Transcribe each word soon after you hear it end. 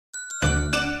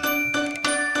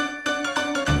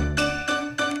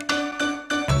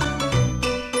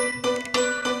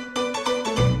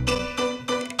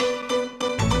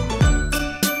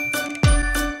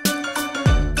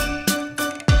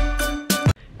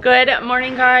Good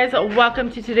morning, guys.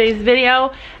 Welcome to today's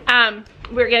video.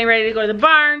 We're getting ready to go to the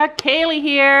barn. Kaylee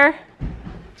here.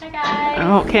 Hi guys.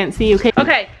 Oh, can't see you.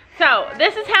 Okay, so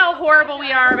this is how horrible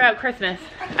we are about Christmas.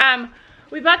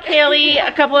 We bought Kaylee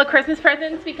a couple of Christmas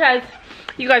presents because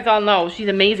you guys all know she's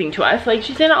amazing to us. Like,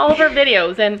 she's in all of our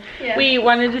videos, and we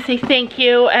wanted to say thank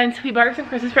you, and so we bought her some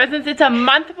Christmas presents. It's a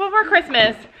month before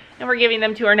Christmas, and we're giving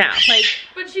them to her now. Like,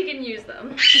 but she can use them.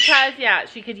 Because, yeah,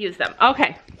 she could use them.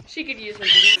 Okay. She could use them.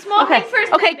 Small things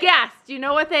first. Okay, guess. Do you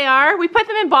know what they are? We put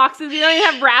them in boxes. We don't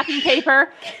even have wrapping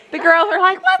paper. The girls are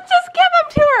like, let's just give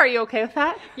them to her. Are you okay with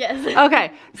that? Yes.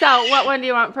 Okay, so what one do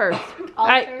you want first? I'll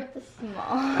start with the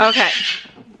small. Okay.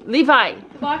 Levi.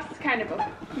 The box is kind of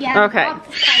a... Yeah. Okay. The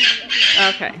box is kind of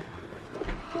Okay.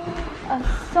 a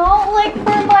salt lick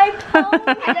for my phone.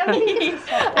 I don't think it's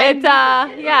salt. It's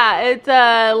yeah, it's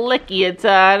licky. It's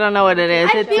I don't know what it is.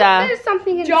 I think there's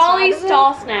something inside Jolly of it.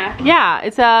 Stall snack. Yeah,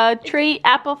 it's a treat,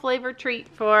 apple flavored treat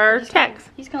for Tex.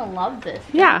 He's gonna love this.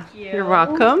 Yeah, you. you're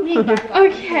welcome.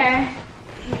 Okay.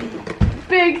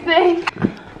 Big thing.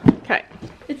 Okay.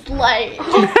 It's light.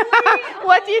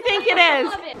 What do you think it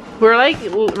is? We're like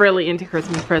really into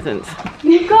Christmas presents.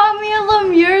 You got me a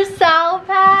Lemure Sal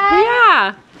pack.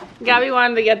 Yeah. Gabby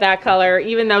wanted to get that color,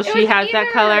 even though she has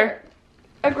that color.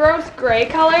 A gross gray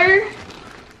color.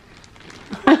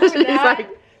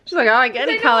 she's like, I like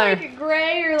any color. Like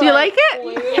gray or Do you like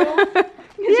blue. it?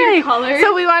 It's your color.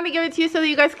 So we wanted to give it to you so that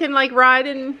you guys can like ride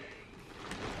and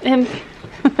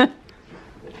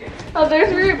Oh,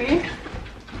 there's Ruby.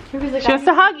 Ruby's like, she wants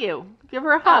to hug you. Give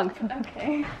her a hug.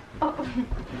 Okay. Oh.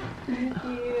 Thank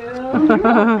you.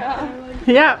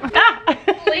 Yeah.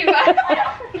 Levi.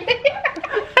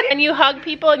 And you hug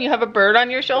people and you have a bird on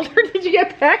your shoulder. Did you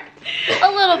get pecked?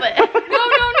 a little bit.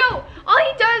 No. All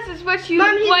he does is what he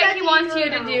wants you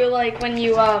to do, like when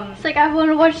you It's like I want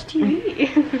to watch TV.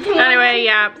 Anyway,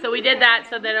 yeah. So we did that,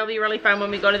 so then it'll be really fun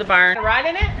when we go to the barn. Ride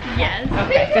in it? Yes.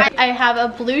 Okay. I have a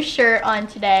blue shirt on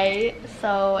today,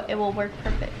 so it will work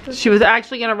perfect. She was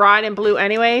actually gonna ride in blue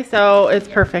anyway, so it's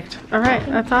perfect. All right,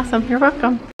 that's awesome. You're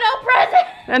welcome. No present.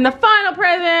 And the final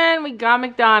present, we got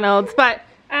McDonald's. But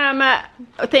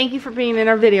thank you for being in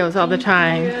our videos all the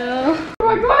time. Oh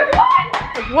my God.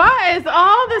 What is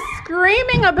all the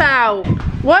screaming about?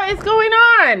 What is going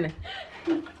on?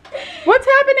 What's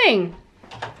happening?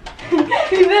 You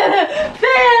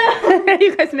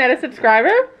guys met a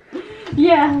subscriber?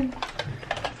 Yeah.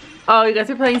 Oh, you guys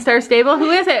are playing Star Stable?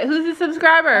 Who is it? Who's the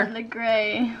subscriber? The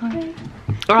gray.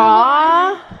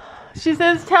 Aww. She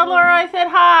says, tell Laura I said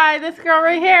hi. This girl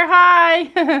right here,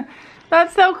 hi.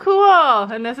 That's so cool.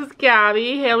 And this is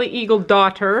Gabby, Haley Eagle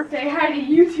daughter. Say hi to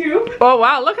YouTube. Oh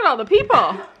wow, look at all the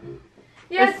people.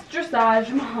 Yes, dressage,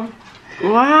 Mom.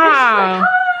 Wow.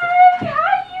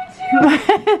 Hi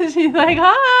YouTube. She's like,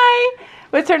 hi.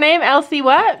 What's her name? Elsie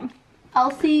what?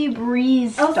 Elsie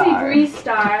Breeze Star. Elsie Breeze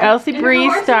Star. Elsie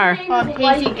Breeze Star. On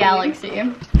Hazy Galaxy.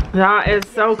 That is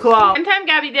so cool. One time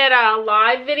Gabby did a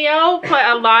live video,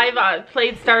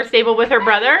 played Star Stable with her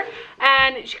brother,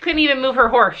 and she couldn't even move her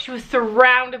horse. She was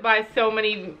surrounded by so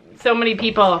many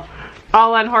people,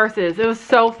 all on horses. It was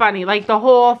so funny. Like the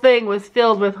whole thing was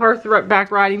filled with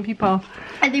horseback riding people.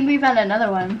 I think we found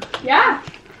another one. Yeah.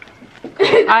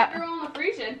 That girl on the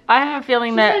Frisian. I have a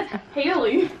feeling that Says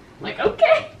Haley. Like,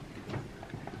 okay.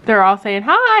 they're all saying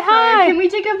hi, hi. Can we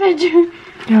take a picture?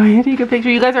 Oh, yeah, take a picture.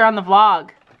 You guys are on the vlog.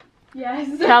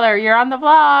 Yes. Tell her you're on the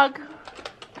vlog.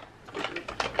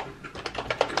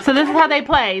 So this is how they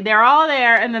play. They're all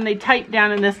there, and then they type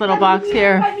down in this little box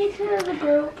here.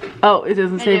 Oh, it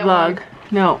doesn't say vlog.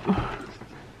 No.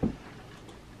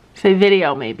 Say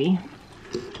video, maybe.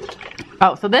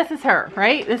 Oh, so this is her,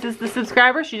 right? This is the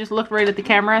subscriber. She just looked right at the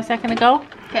camera a second ago.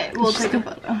 Okay, we'll take a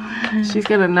photo. She's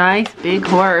got a nice big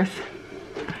horse.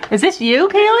 Is this you,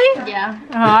 Kaylee? Yeah.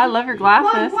 Oh, I love your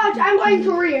glasses. Watch, I'm going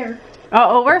to rear.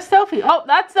 Oh, where's Sophie? Oh,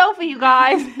 that's Sophie, you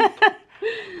guys.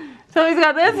 Sophie's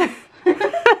got this.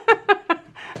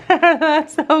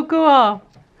 That's so cool.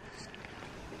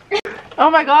 Oh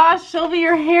my gosh, Sophie,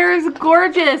 your hair is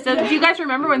gorgeous. Do you guys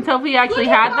remember when Sophie actually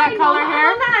had that color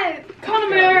hair?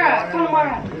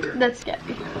 Connemara. That's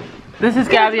Gabby. This is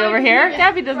Gabby over here.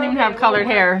 Gabby doesn't even have colored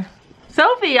hair.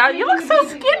 Sophie, you look so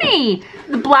skinny.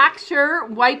 The black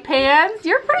shirt, white pants.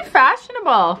 You're pretty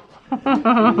fashionable.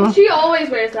 She always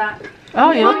wears that.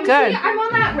 Oh, you look good. See, I'm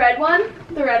on that red one,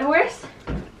 the red horse.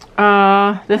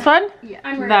 This one? Yeah,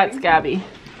 I'm ready. That's Gabby.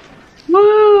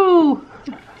 Woo!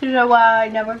 You know why I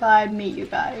never thought I'd meet you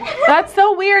guys. That's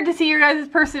so weird to see your guys'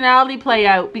 personality play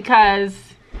out because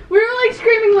We were like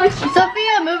screaming like,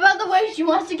 Sophia, move out of the way. She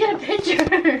wants to get a picture.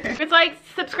 It's like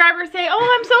subscribers say,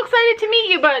 oh, I'm so excited to meet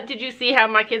you. But did you see how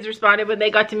my kids responded when they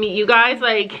got to meet you guys?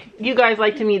 Like, you guys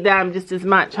like to meet them just as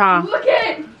much, huh? look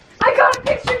it! I got a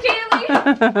picture,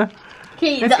 Kaylee!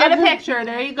 Okay, Let's get a picture.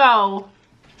 There you go.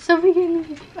 Sophie.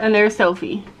 And there's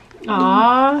Sophie.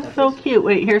 Aw, so cute.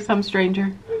 Wait, here's some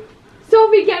stranger.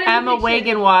 Sophie, get in Emma the picture.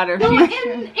 Wagon-Water. No, and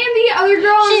the other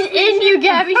girl. She's in you,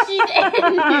 Gabby. She's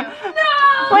in you. No!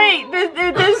 Wait,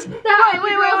 this. That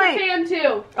wait. girl's a fan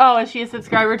too. Oh, is she a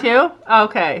subscriber too?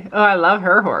 Okay. Oh, I love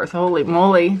her horse. Holy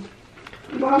moly.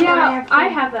 Yeah, I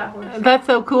have that horse. That's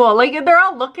so cool. Like, they're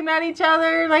all looking at each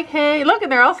other. Like, hey, look, and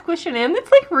they're all squishing in.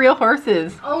 It's like real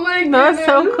horses. Oh my goodness. That's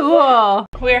so cool.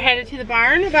 We're headed to the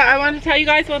barn, but I wanted to tell you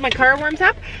guys while my car warms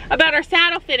up about our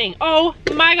saddle fitting. Oh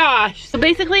my gosh. So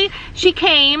basically, she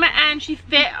came and she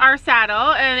fit our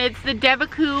saddle, and it's the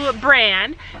DaybyDay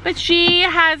brand, but she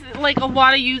has like a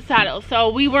lot of used saddles,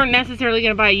 so we weren't necessarily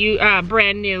gonna buy a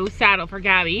brand new saddle for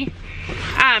Gabby.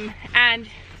 And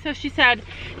so she said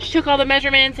she took all the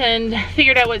measurements and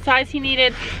figured out what size he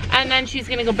needed, and then she's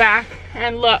gonna go back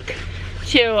and look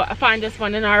to find us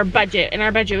one in our budget, and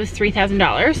our budget was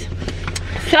 $3,000.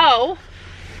 So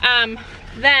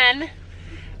then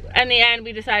in the end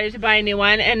we decided to buy a new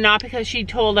one, and not because she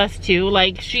told us to.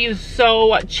 Like, she was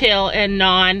so chill and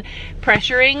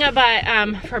non-pressuring, but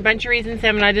for a bunch of reasons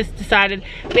Sam and I just decided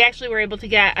we actually were able to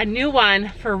get a new one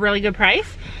for a really good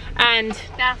price. And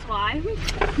That's why.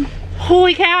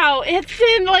 holy cow, it's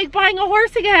been like buying a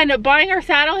horse again. Buying our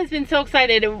saddle has been so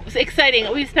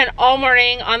exciting. We've spent all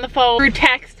morning on the phone through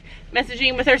text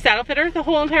messaging with our saddle fitter the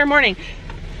whole entire morning.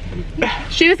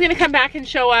 She was gonna come back and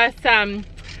show us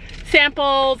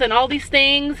samples and all these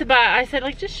things, but I said,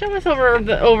 like, just show us over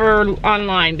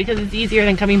online because it's easier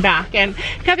than coming back. And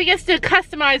Gabby gets to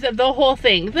customize the whole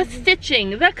thing, the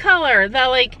stitching, the color, the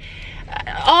like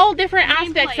all different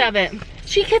aspects of it.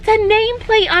 She gets a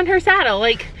nameplate on her saddle.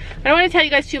 Like, I don't want to tell you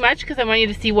guys too much because I want you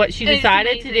to see what she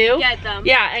decided to do. Get them.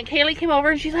 Yeah, and Kaylee came over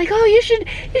and she's like, oh, you should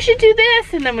do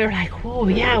this. And then we were like, oh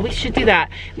yeah, we should do that.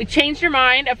 We changed her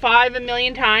mind 5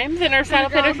 million times, and our saddle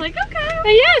fitter's like, okay.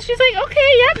 yeah, she's like,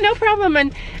 okay, yeah, no problem.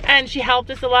 And she helped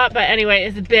us a lot. But anyway,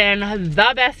 it's been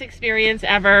the best experience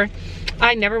ever.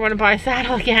 I never want to buy a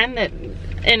saddle again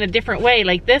in a different way.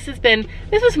 Like, this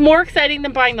was more exciting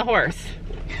than buying the horse.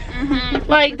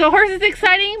 Like, the horse is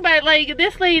exciting, but like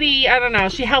this lady, I don't know,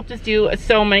 she helped us do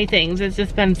so many things. It's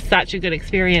just been such a good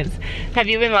experience. Have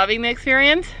you been loving the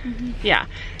experience? Yeah.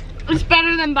 It's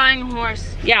better than buying a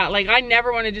horse. Yeah, like, I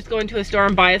never want to just go into a store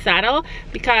and buy a saddle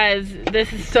because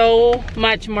this is so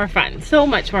much more fun. So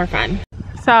much more fun.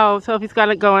 So Sophie's got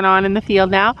it going on in the field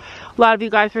now. A lot of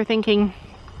you guys were thinking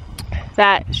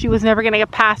that she was never going to get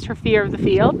past her fear of the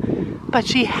field, but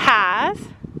she has.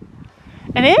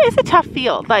 And it is a tough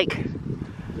field. Like,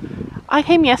 I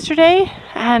came yesterday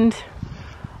and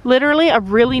literally a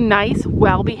really nice,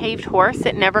 well-behaved horse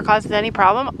that never causes any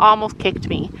problem almost kicked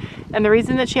me. And the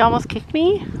reason that she almost kicked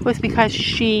me was because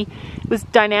she was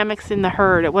dynamics in the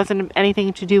herd. It wasn't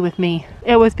anything to do with me.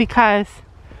 It was because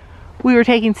we were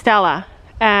taking Stella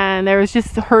and there was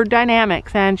just herd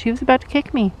dynamics and she was about to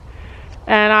kick me.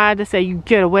 And I had to say, you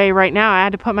get away right now. I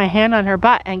had to put my hand on her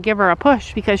butt and give her a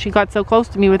push because she got so close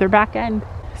to me with her back end.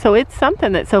 So it's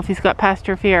something that Sophie's got past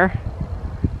her fear.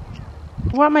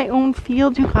 I want my own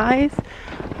field, you guys.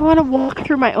 I want to walk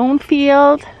through my own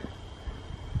field.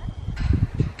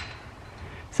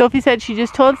 Sophie said she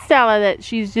just told Stella that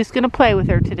she's just going to play with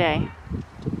her today.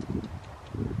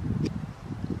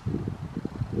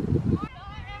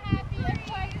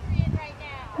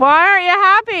 Why aren't you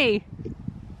happy?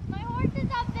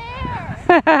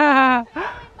 My boob.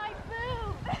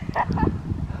 My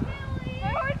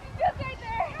horse is just right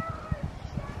there.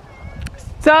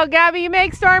 So Gabby, you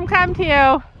make Storm come to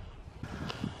you.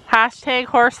 Hashtag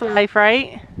horse life,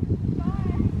 right?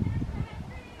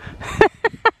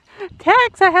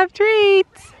 Tex, I have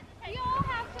treats.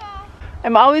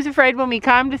 I'm always afraid when we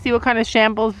come to see what kind of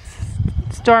shambles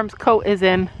Storm's coat is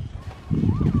in.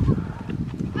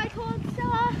 I told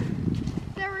Stella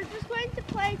that we're just going to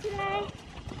play today.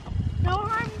 No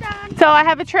harm done. So I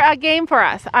have a game for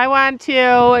us. I want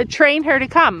to train her to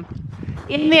come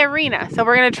in the arena. So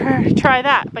we're gonna try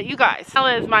that. But you guys,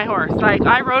 Stella is my horse. Like,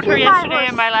 I rode her yesterday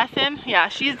in my lesson. Yeah,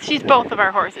 she's both of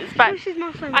our horses. But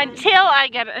until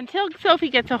Sophie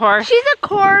gets a horse. She's a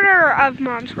quarter of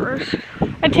Mom's horse.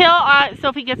 Until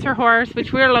Sophie gets her horse,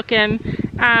 which we're looking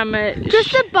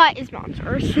Just the butt is mom's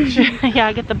horse.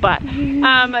 Yeah, get the butt.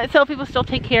 So people still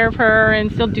take care of her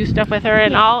and still do stuff with her,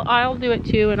 and I'll do it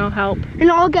too, and I'll help.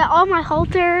 And I'll get all my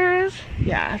halters.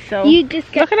 Yeah, so You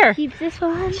just look at her. Keep this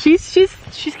one.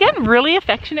 She's getting really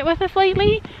affectionate with us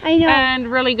lately. I know.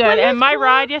 And really good. And my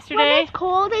ride yesterday. When it's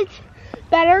cold, it's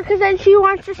better because then she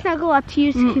wants to snuggle up to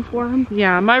you to keep warm.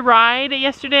 Yeah, my ride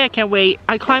yesterday, I can't wait.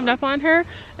 I climbed up on her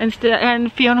and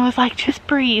Fiona was like, just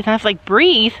breathe. And I was like,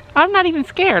 breathe? I'm not even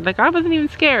scared. Like, I wasn't even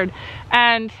scared.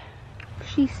 And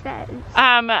she says.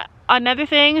 Another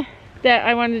thing that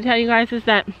I wanted to tell you guys is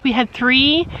that we had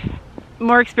 3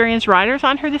 more experienced riders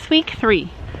on her this week. 3.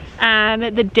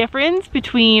 And the difference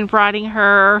between riding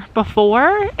her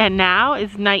before and now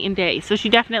is night and day. So she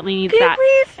definitely needs that.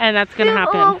 And that's gonna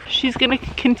happen. She's gonna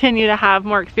continue to have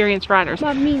more experienced riders.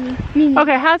 Mom, Mimi.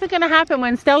 Okay, how's it gonna happen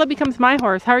when Stella becomes my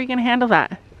horse? How are you gonna handle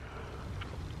that?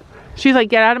 She's like,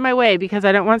 get out of my way because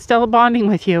I don't want Stella bonding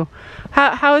with you.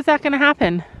 How is that gonna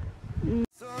happen?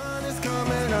 Sun is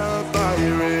coming up, are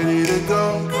you ready to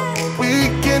go? We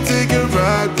can take a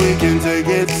ride, we can take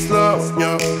it slow.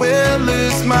 Your will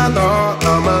is my law,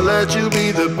 I'ma let you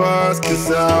be the boss, cause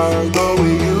I'll go where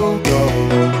you go.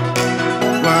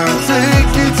 I'll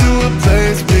take you to a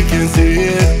place we can see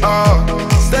it all.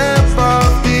 Step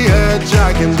off the edge,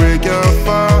 I can break your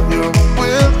fall. Your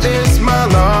will is my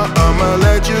law, I'ma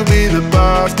let you be the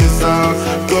boss, cause I'll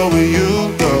go where you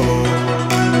go.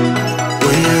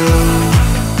 When you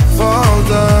fall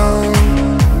down,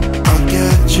 I'll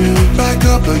get you back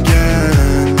up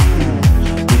again.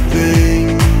 The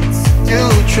things you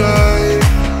try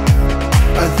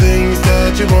are things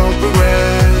that you won't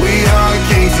regret. We are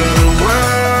kings of the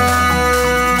world,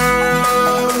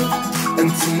 and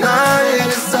tonight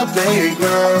is our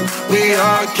playground. We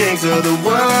are kings of the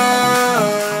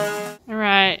world. All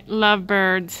right,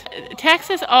 lovebirds. Tex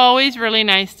is always really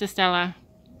nice to Stella.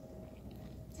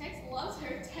 Tex loves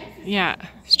her. Yeah.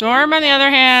 Storm, on the other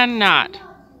hand, not.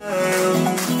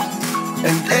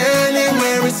 And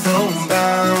anywhere it's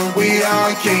homebound, we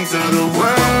are kings of the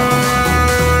world.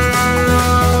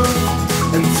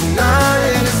 And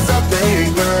tonight is our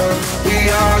playground. We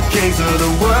are kings of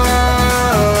the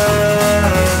world.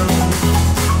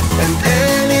 And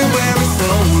anywhere it's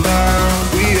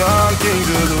homebound, we are kings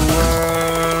of the world.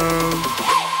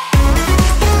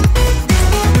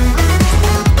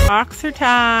 Boxer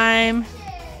time.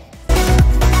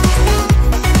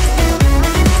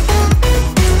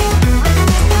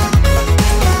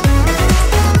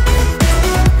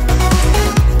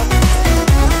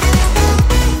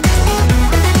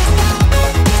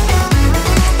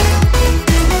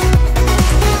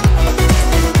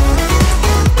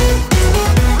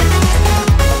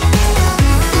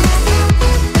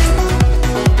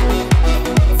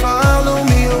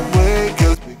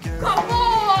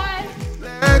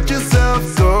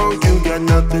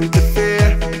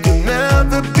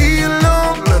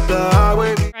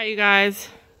 Guys,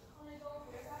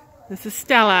 this is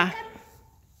Stella.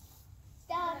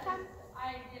 Stella, come.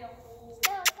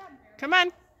 Stella, come. Come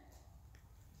on.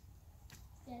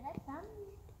 Stella, come.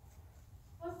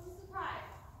 What's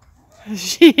the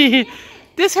surprise?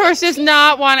 This horse does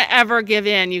not want to ever give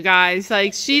in, you guys.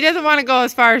 Like, she doesn't want to go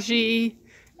as far as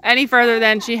any further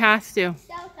than she has to.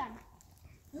 Stella, come.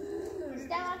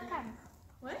 Stella, come.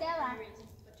 What? Stella.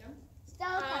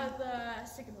 Stella, come. The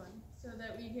second one, so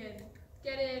that we could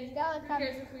get in. Stella, Who come.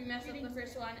 cares if we mess up the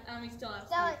first one and we still have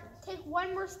Stella, take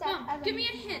one more step. Mom, give me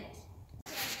a hint.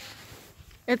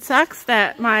 It sucks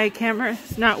that my camera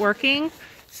is not working,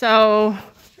 so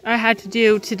I had to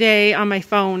do today on my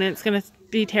phone, and it's going to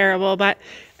be terrible, but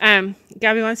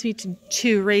Gabby wants me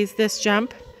to raise this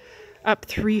jump up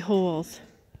 3 holes.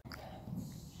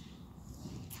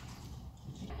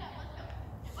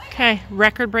 Okay,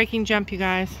 record-breaking jump, you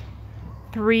guys.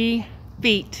 3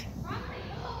 feet.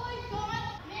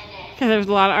 Because there's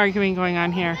a lot of arguing going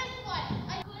on here.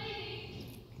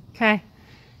 Okay,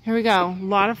 here we go.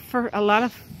 A lot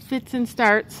of fits and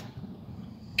starts.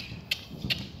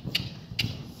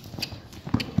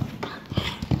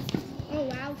 Oh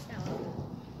wow, Stella.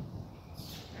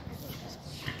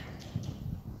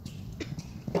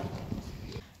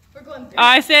 We're going through.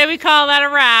 I say we call that a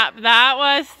wrap. That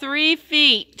was 3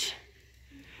 feet.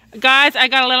 Guys, I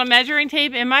got a little measuring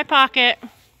tape in my pocket.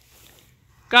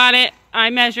 Got it. I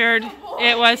measured.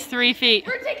 It was 3 feet.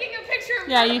 We're taking a picture of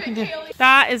Yeah, you can do.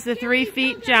 That is the 3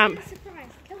 feet jump.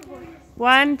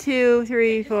 1, 2,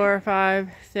 3, 4, 5,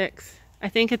 6. I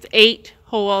think it's 8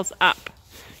 holes up.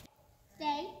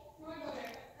 Stay.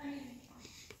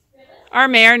 Our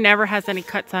mare never has any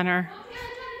cuts on her.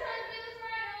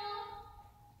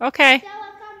 Okay. Stella,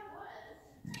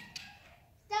 come.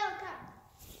 Stella, come.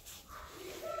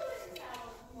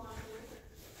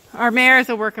 Our mare is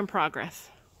a work in progress.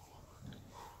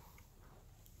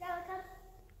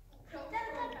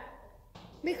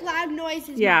 Make loud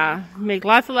noises. Yeah, make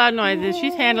lots of loud noises.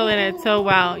 She's handling it so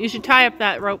well. You should tie up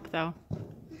that rope though.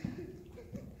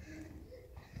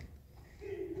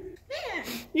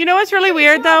 You know what's really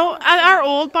weird though? At our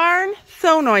old barn,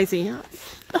 so noisy.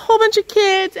 A whole bunch of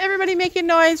kids, everybody making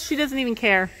noise. She doesn't even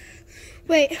care.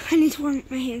 Wait, I need to warm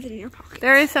my hands in your pocket.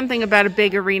 There is something about a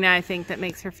big arena, I think, that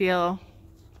makes her feel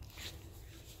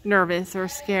nervous or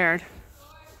scared.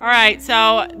 All right,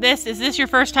 so is this your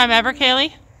first time ever,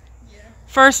 Kaylee?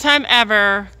 First time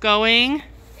ever going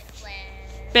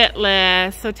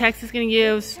bitless. So Tex is going to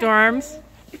use Storm's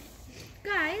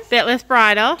bitless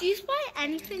bridle. Do you spy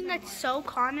anything that's so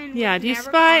common? Yeah, do you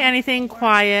spy anything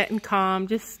quiet and calm,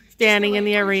 just standing in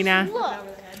the arena? Look.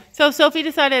 So Sophie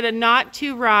decided not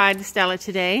to ride Stella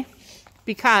today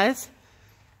because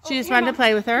she just wanted to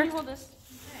play with her.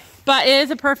 But it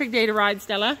is a perfect day to ride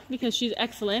Stella because she's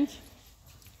excellent.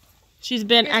 She's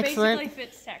been excellent. It basically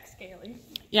fits Tex, Kaylee.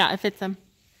 Yeah, it fits him.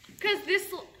 Because this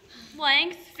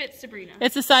length fits Sabrina.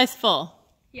 It's a size full.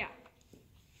 Yeah.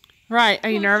 Right. Are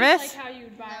you nervous? Like how you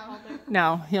would buy a halter.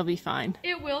 No, he'll be fine.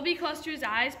 It will be close to his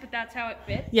eyes, but that's how it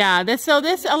fits. Yeah.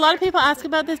 A lot of people ask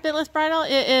about this bitless bridle.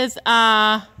 It is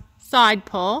a side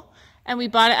pull, and we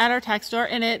bought it at our tech store.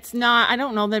 And it's not. I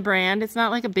don't know the brand. It's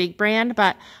not like a big brand,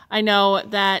 but I know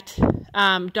that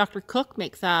Dr. Cook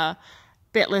makes a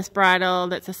bitless bridle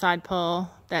that's a side pull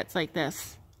that's like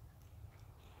this.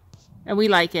 And we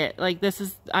like it. Like this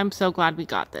is, I'm so glad we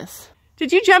got this.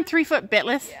 Did you jump 3 foot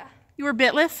bitless? Yeah. You were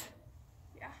bitless?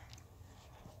 Yeah.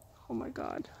 Oh my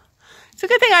God. It's a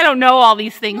good thing I don't know all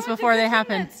these things before they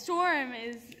happen. That Storm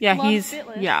is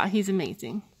he's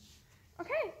amazing.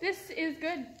 Okay, this is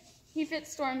good. He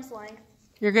fits Storm's length.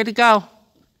 You're good to go.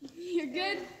 You're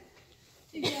good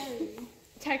to go.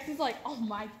 Tex is like, oh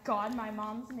my God, my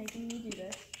mom's making me do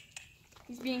this.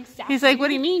 He's being sassy. He's like, what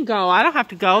do you mean go? I don't have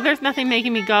to go. There's nothing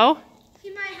making me go.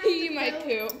 He might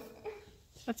poop.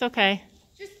 That's okay.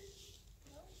 Just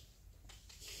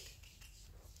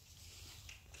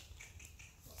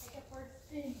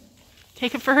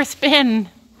take it for a spin.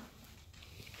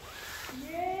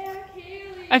 Yeah,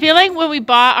 Kaylee. I feel like when we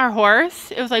bought our horse,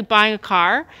 it was like buying a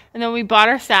car. And then when we bought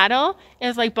our saddle, it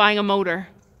was like buying a motor.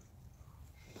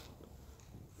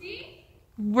 See?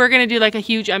 We're going to do like a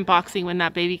huge unboxing when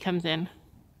that baby comes in.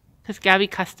 Because Gabby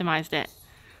customized it.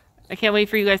 I can't wait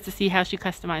for you guys to see how she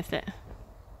customized it.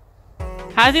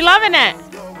 How's he loving it?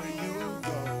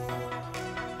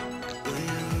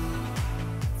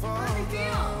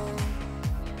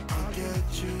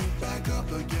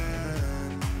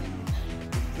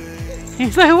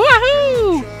 He's like,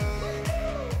 woohoo!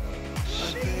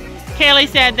 Kaylee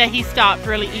said that he stopped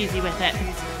really easy with it.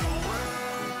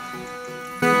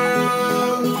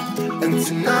 And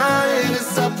tonight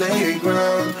is our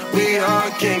playground. We are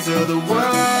kings of the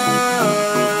world.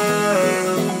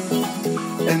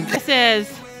 And this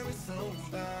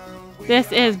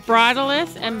is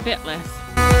bridleless and bitless.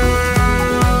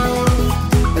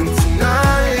 And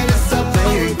tonight is our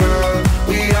playground.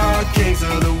 We are kings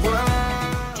of the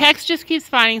world. Tex just keeps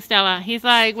finding Stella. He's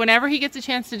like, whenever he gets a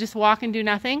chance to just walk and do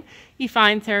nothing, he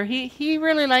finds her. He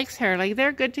really likes her. Like,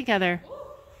 they're good together.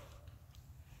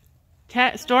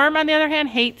 Storm, on the other hand,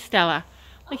 hates Stella.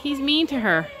 Like, he's mean to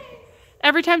her.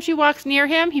 Every time she walks near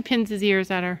him, he pins his ears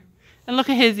at her. And look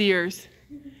at his ears.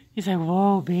 He's like,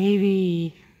 whoa,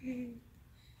 baby.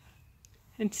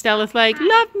 And Stella's like,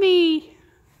 love me.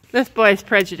 This boy's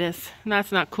prejudice. And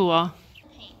that's not cool.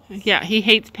 Yeah, he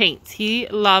hates paints. He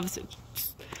loves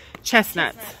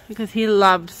chestnuts because he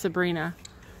loved Sabrina.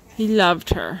 He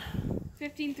loved her.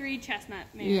 15-3 chestnut.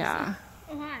 Yeah.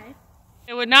 oh hi.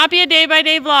 It would not be a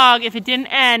day-by-day vlog if it didn't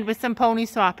end with some pony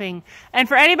swapping. And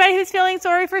for anybody who's feeling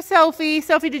sorry for Sophie,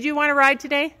 Sophie, did you want to ride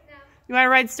today? No. You want to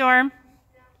ride Storm?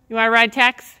 No. You want to ride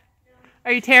Tex? No.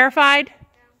 Are you terrified?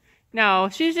 No.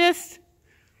 She's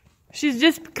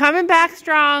just coming back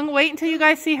strong. Wait until you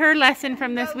guys see her lesson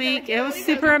from this week. It was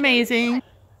super amazing.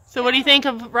 So what do you think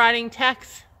of riding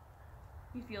Tex?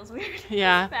 He feels weird.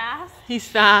 Yeah. He's fast. He's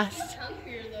fast. He's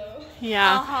hungrier though.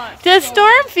 Yeah. Does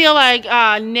Storm feel like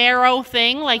a narrow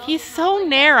thing? Like he's so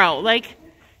narrow. Like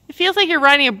it feels like you're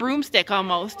riding a broomstick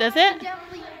almost, does it? You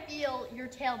definitely feel your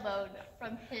tailbone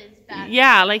from his back.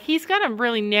 Yeah, like he's got a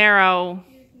really narrow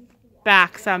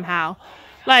back somehow.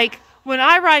 Like when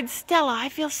I ride Stella, I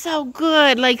feel so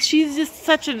good. Like she's just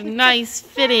such a nice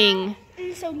fitting.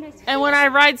 So nice. And when I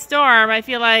ride Storm, I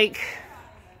feel like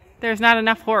there's not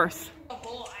enough horse.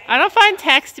 I don't find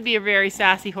Tex to be a very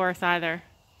sassy horse either.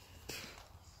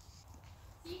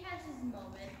 He has his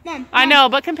moments. Mom. I know,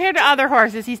 but compared to other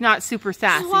horses, he's not super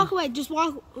sassy. Just walk away. Just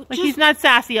walk. Like, he's not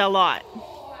sassy a lot.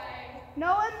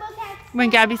 No one look at. When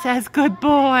Gabby says, good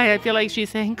boy, I feel like she's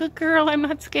saying, good girl, I'm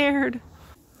not scared.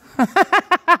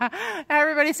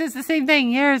 Everybody says the same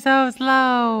thing. You're so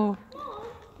slow.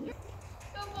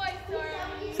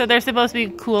 So they're supposed to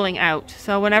be cooling out.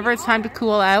 So whenever it's time to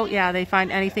cool out, yeah, they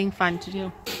find anything fun to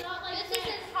do. This is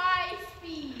high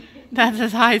speed. That's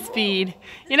his high speed.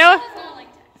 You know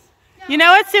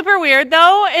what's super weird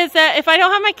though is that if I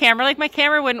don't have my camera, like my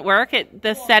camera wouldn't work.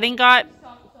 The setting got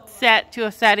set to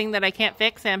a setting that I can't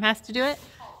fix. Sam has to do it.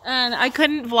 And I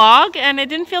couldn't vlog, and it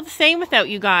didn't feel the same without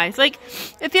you guys. Like,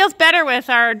 it feels better with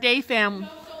our day fam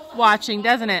watching,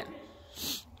 doesn't it?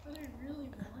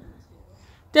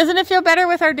 Doesn't it feel better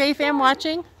with our day fam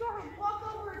watching?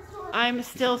 I'm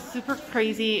still super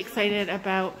crazy excited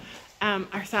about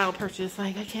our saddle purchase.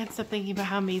 Like, I can't stop thinking about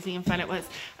how amazing and fun it was.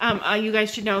 You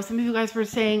guys should know, some of you guys were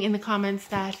saying in the comments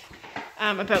that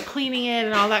about cleaning it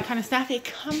and all that kind of stuff. It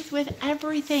comes with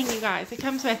everything, you guys. It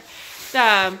comes with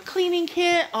the cleaning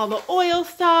kit, all the oil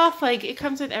stuff. Like, it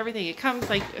comes with everything. It comes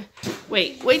like,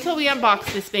 wait till we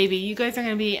unbox this baby. You guys are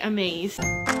gonna be amazed.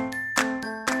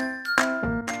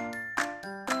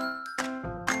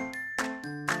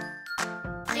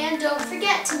 And don't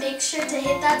forget to make sure to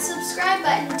hit that subscribe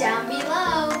button down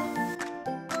below.